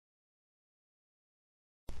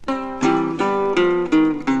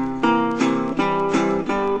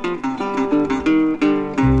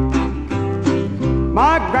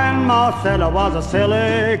Ma said I was a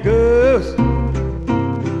silly goose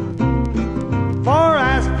for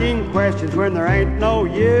asking questions when there ain't no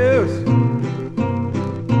use.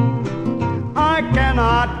 I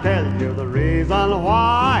cannot tell you the reason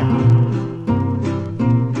why,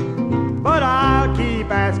 but I'll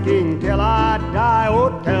keep asking till I die.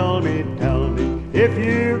 Oh, tell me, if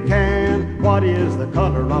you can, what is the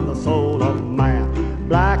color of the soul of man?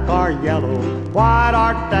 Black or yellow, white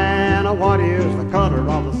or tan? What is the color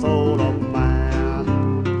of the soul of man?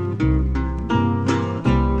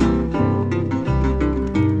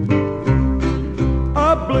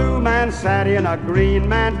 A blue man sat in a green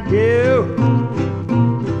man's pew.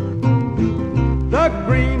 The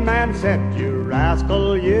green man said, "You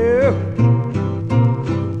rascal, you."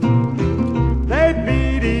 They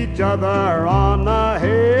beat each other on the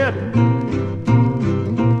head.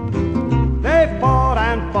 They fought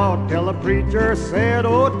and fought till the preacher said,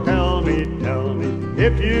 "Oh, tell me,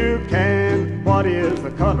 if you can, what is the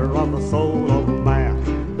color of the soul of man?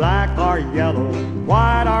 Black or yellow,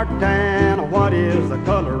 white or tan? What is the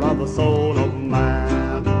color of the soul of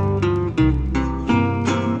man?"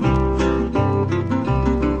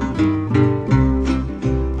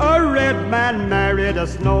 A red man married a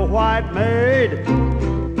snow-white maid,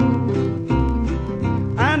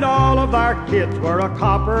 and all of our kids were a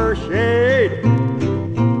copper shade.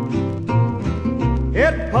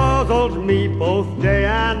 It puzzles me both day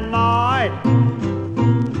and night.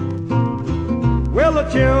 Will the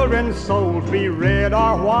children's souls be red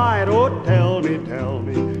or white? Oh, tell me,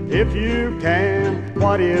 if you can,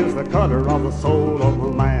 what is the color of the soul of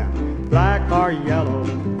a man? Black or yellow,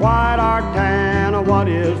 white or tan? What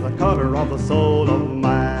is the color of the soul of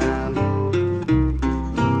man?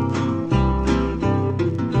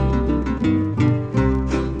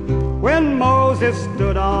 When Moses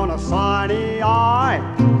stood on a Sinai,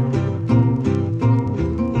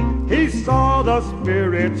 he saw the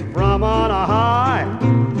spirits from on high.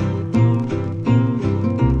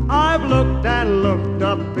 I've looked and looked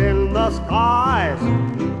up in the skies,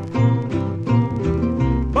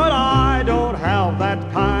 but I don't have that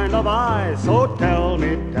kind of eyes. So tell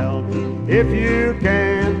me, if you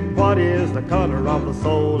can, what is the color of the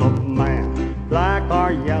soul of man? Black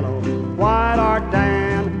or yellow, white or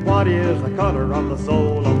tan? What is the color of the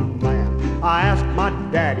soul of man? I asked my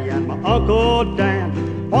daddy and my Uncle Dan,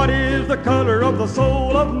 what is the color of the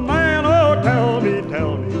soul of man? Oh, tell me,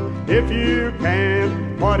 if you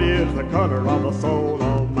can, what is the color of the soul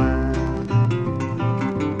of